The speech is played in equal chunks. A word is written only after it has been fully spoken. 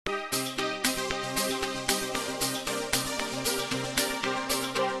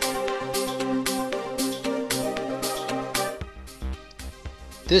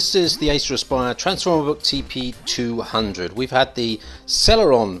This is the Asus Transformer Book TP200. We've had the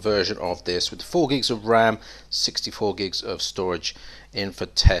Celeron version of this with 4 gigs of RAM, 64 gigs of storage in for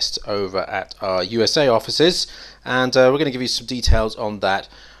test over at our USA offices, and we're going to give you some details on that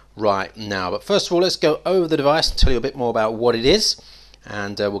right now. But first of all, let's go over the device and tell you a bit more about what it is,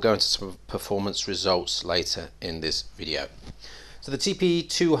 and we'll go into some performance results later in this video. So the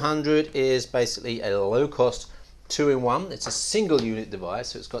TP200 is basically a low-cost 2-in-1. It's a single unit device,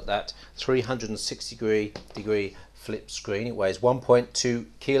 so it's got that 360 degree flip screen. It weighs 1.2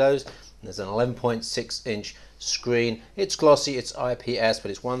 kilos. There's an 11.6 inch screen. It's glossy, it's IPS,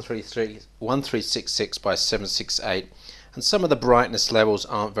 but it's 1366 by 768, and some of the brightness levels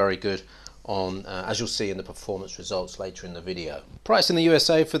aren't very good on as you'll see in the performance results later in the video. Price in the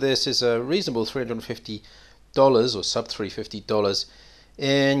USA for this is a reasonable $350 or sub $350.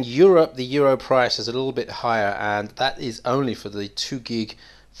 In Europe, the euro price is a little bit higher, and that is only for the 2 gig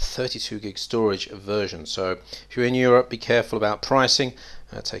 32 gig storage version. So if you're in Europe, be careful about pricing.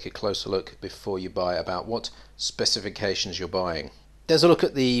 Take a closer look before you buy about what specifications you're buying. There's a look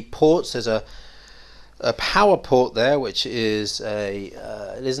at the ports. There's a power port there, which is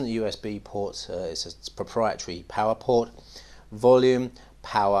it isn't a USB port, it's a proprietary power port. Volume,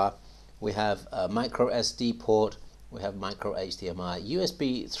 power. We have a micro SD port. We have micro HDMI,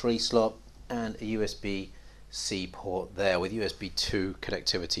 USB 3 slot, and a USB-C port there with USB 2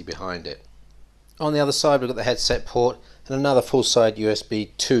 connectivity behind it. On the other side, we've got the headset port and another full-side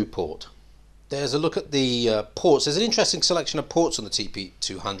USB 2 port. There's a look at the ports. There's an interesting selection of ports on the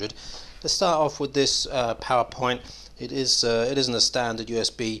TP200. Let's start off with this power point. It isn't a standard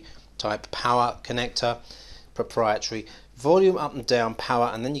USB type power connector, proprietary. Volume up and down,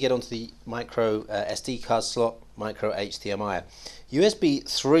 power, and then you get onto the micro SD card slot, micro HDMI. USB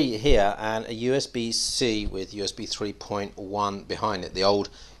 3 here and a USB-C with USB 3.1 behind it, the old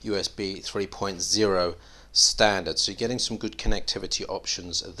USB 3.0 standard. So you're getting some good connectivity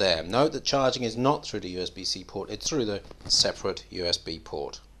options there. Note that charging is not through the USB-C port, it's through the separate USB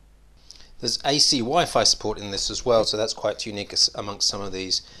port. There's AC Wi-Fi support in this as well, so that's quite unique amongst some of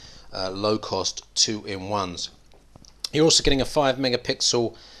these low-cost 2-in-1s. You're also getting a 5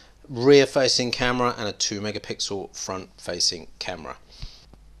 megapixel rear facing camera and a 2 megapixel front facing camera.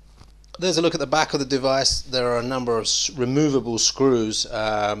 There's a look at the back of the device. There are a number of removable screws,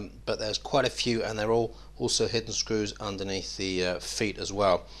 but there's quite a few, and they're all also hidden screws underneath the feet as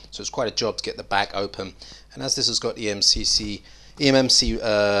well. So it's quite a job to get the back open. And as this has got eMMC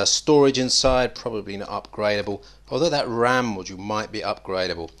storage inside, probably not upgradable, although that RAM module might be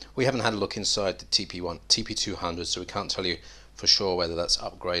upgradable. We haven't had a look inside the TP200, so we can't tell you for sure whether that's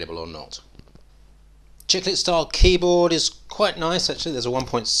upgradable or not. Chiclet style keyboard is quite nice actually. There's a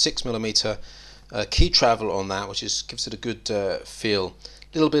 1.6mm key travel on that, which gives it a good feel.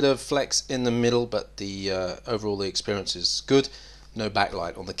 A little bit of flex in the middle, but the overall the experience is good. No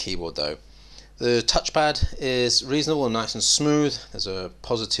backlight on the keyboard though. The touchpad is reasonable and nice and smooth. There's a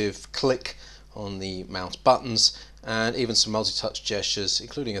positive click on the mouse buttons, and even some multi-touch gestures,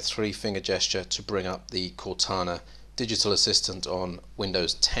 including a 3-finger gesture to bring up the Cortana digital assistant on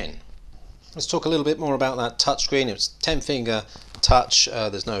Windows 10. Let's talk a little bit more about that touchscreen. It's 10-finger touch.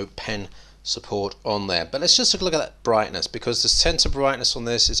 There's no pen support on there. But let's just look at that brightness, because the center brightness on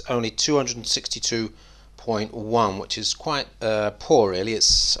this is only 262.1, which is quite poor really.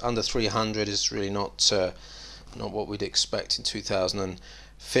 It's under 300 is really not what we'd expect in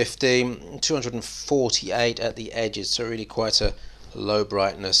 2015. 248 at the edges, so really quite a low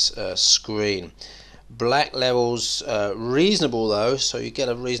brightness screen. Black levels reasonable though, so you get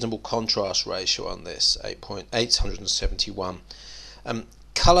a reasonable contrast ratio on this, 871.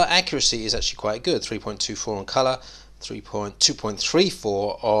 Color accuracy is actually quite good, 3.24 on color,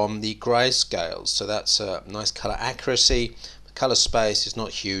 2.34 on the grayscale, so that's a nice color accuracy. The color space is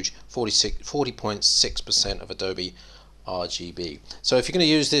not huge, 40.6% of Adobe RGB. So if you're going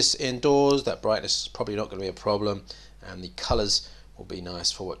to use this indoors, that brightness is probably not going to be a problem, and the colors will be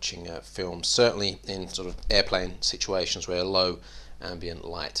nice for watching films, certainly in sort of airplane situations where low ambient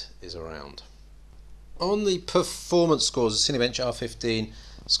light is around. On the performance scores, the Cinebench R15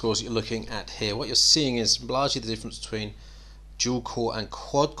 scores you're looking at here, what you're seeing is largely the difference between dual core and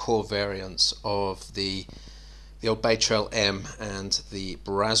quad core variants of the old Pechlaner M and the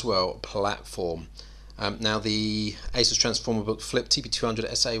Braswell platform. Now the Asus Transformer Book Flip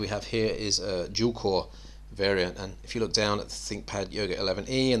TP200 SA we have here is a dual core variant, and if you look down at the ThinkPad Yoga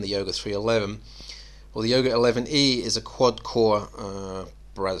 11E and the Yoga 311, well, the Yoga 11E is a quad core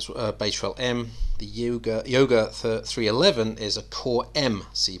Pechlaner M. The Yoga 311 is a Core M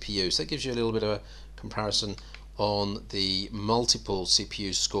CPU, so that gives you a little bit of a comparison on the multiple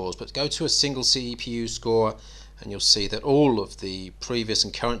CPU scores, but go to a single CPU score and you'll see that all of the previous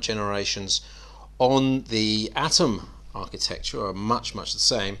and current generations on the Atom architecture are much the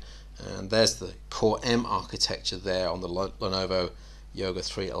same, and there's the Core M architecture there on the Lenovo Yoga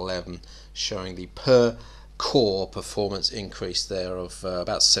 311, showing the per core performance increase there of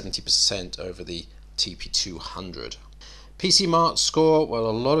about 70% over the TP200. PC Mark score, well,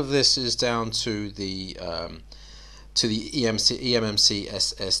 a lot of this is down to the eMMC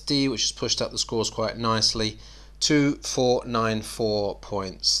SSD, which has pushed up the scores quite nicely to 494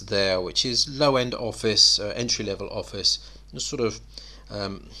 points there, which is low-end Office, entry-level Office, sort of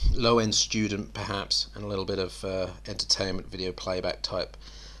low-end student perhaps, and a little bit of entertainment video playback type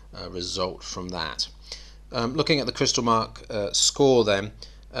result from that. Looking at the Crystal Mark score then,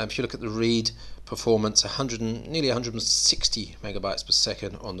 if you look at the read performance, nearly 160 megabytes per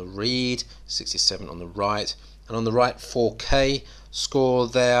second on the read, 67 on the write, and on the write 4K score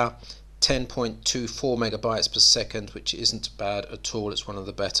there, 10.24 megabytes per second, which isn't bad at all. It's one of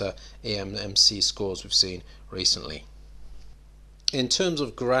the better eMMC scores we've seen recently. In terms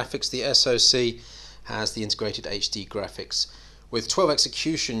of graphics, the SoC has the integrated HD graphics with 12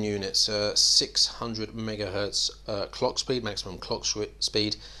 execution units, 600 megahertz clock speed, maximum clock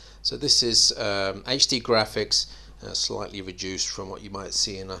speed. So this is HD graphics, slightly reduced from what you might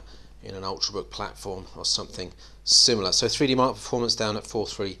see in an Ultrabook platform or something similar. So 3D Mark performance down at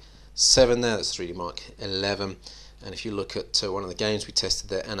 437 there, that's 3D Mark 11. And if you look at one of the games we tested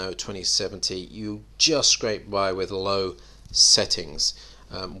there, Anno 2070, you just scrape by with low settings.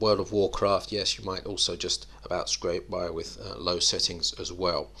 World of Warcraft, yes, you might also just about scrape by with low settings as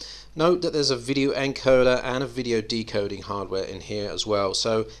well. Note that there's a video encoder and a video decoding hardware in here as well,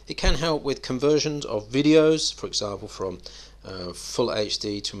 so it can help with conversions of videos, for example from full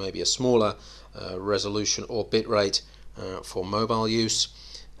HD to maybe a smaller resolution or bitrate for mobile use.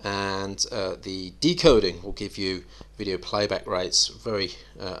 And the decoding will give you video playback rates very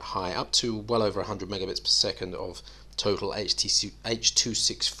high, up to well over 100 megabits per second of total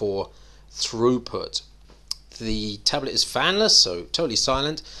H.264 throughput. The tablet is fanless, so totally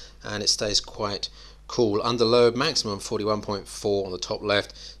silent, and it stays quite cool. Under load, maximum 41.4 on the top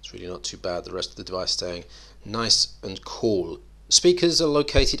left. It's really not too bad. The rest of the device staying nice and cool. Speakers are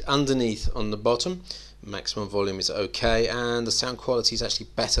located underneath on the bottom. Maximum volume is okay, and the sound quality is actually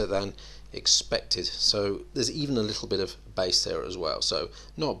better than expected. So there's even a little bit of bass there as well. So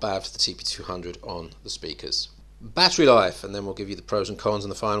not bad for the TP200 on the speakers. Battery life, and then we'll give you the pros and cons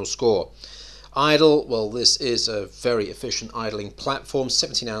and the final score. Idle, well, this is a very efficient idling platform.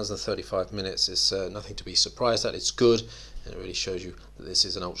 17 hours and 35 minutes is nothing to be surprised at. It's good, and it really shows you that this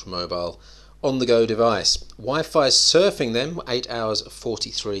is an ultra mobile on the go device. Wi-Fi surfing then, 8 hours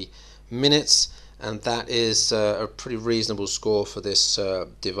 43 minutes, and that is a pretty reasonable score for this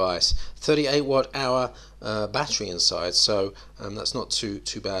device. 38 watt hour battery inside, so that's not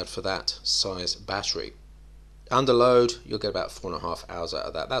too bad for that size battery. Under load, you'll get about 4.5 hours out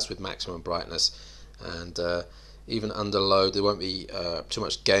of that. That's with maximum brightness, and even under load there won't be too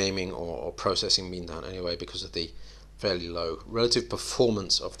much gaming or processing being done anyway because of the fairly low relative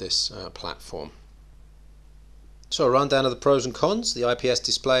performance of this platform. So a rundown of the pros and cons. The IPS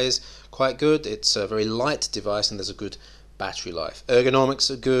display is quite good. It's a very light device and there's a good battery life. Ergonomics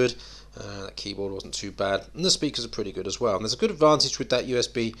are good. That keyboard wasn't too bad, and the speakers are pretty good as well. And there's a good advantage with that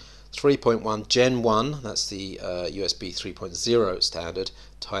USB 3.1 Gen 1, that's the USB 3.0 standard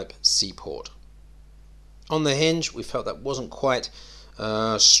Type C port. On the hinge, we felt that wasn't quite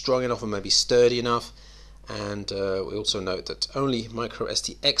strong enough or maybe sturdy enough, and we also note that only micro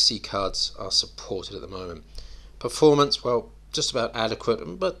SD XC cards are supported at the moment. Performance, well, just about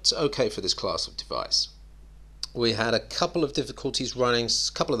adequate, but okay for this class of device. We had a couple of difficulties running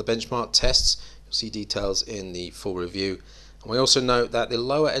a couple of the benchmark tests. You'll see details in the full review. And we also note that the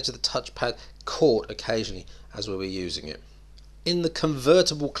lower edge of the touchpad caught occasionally as we were using it. In the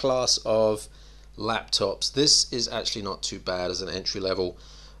convertible class of laptops, this is actually not too bad as an entry-level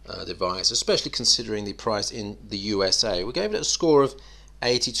device, especially considering the price in the USA. We gave it a score of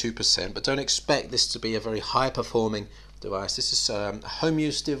 82%, but don't expect this to be a very high-performing device. This is a home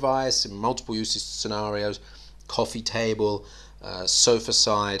use device in multiple usage scenarios, coffee table, sofa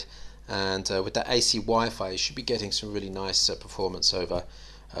side, and with that AC Wi-Fi you should be getting some really nice performance over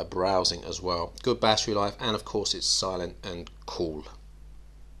browsing as well. Good battery life, and of course it's silent and cool.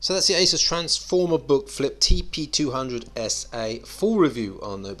 So that's the Asus Transformer Book Flip TP200 SA full review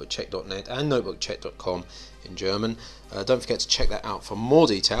on notebookcheck.net and notebookcheck.com in German. Don't forget to check that out for more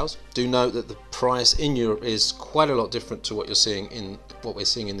details. Do note that the price in Europe is quite a lot different to what we're seeing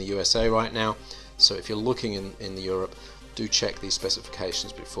in the USA right now. So if you're looking in Europe, do check these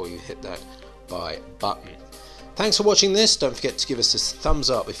specifications before you hit that buy button. Thanks for watching this. Don't forget to give us a thumbs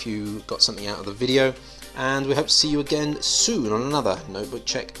up if you got something out of the video, and we hope to see you again soon on another Notebook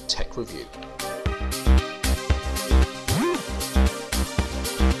Check Tech Review.